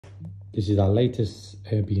This is our latest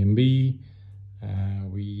Airbnb.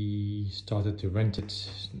 We started to rent it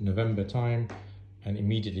November time, and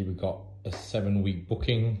immediately we got a 7-week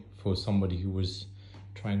booking for somebody who was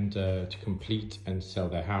trying to complete and sell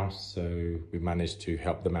their house. So we managed to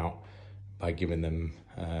help them out by giving them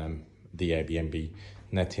the Airbnb,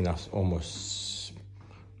 netting us almost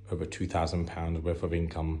over £2,000 worth of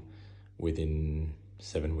income within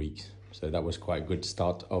 7 weeks. So that was quite a good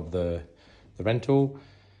start of the rental.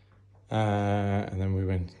 And then we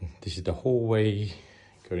went, this is the hallway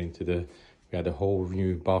going into we had a whole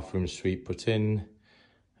new bathroom suite put in,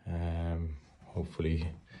 hopefully,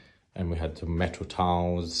 and we had some metal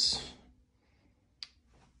tiles.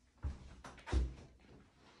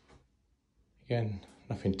 Again,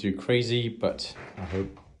 nothing too crazy, but I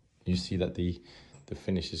hope you see that the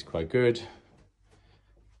finish is quite good.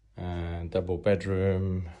 And double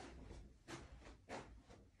bedroom.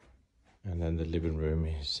 And then the living room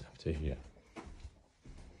is up to here.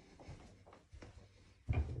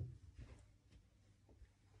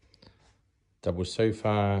 Double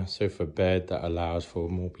sofa bed that allows for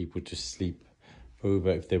more people to sleep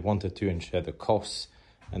over if they wanted to and share the costs.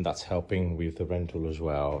 And that's helping with the rental as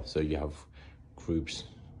well. So you have groups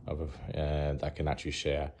of that can actually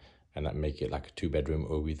share and that make it like a 2-bedroom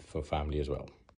or for family as well.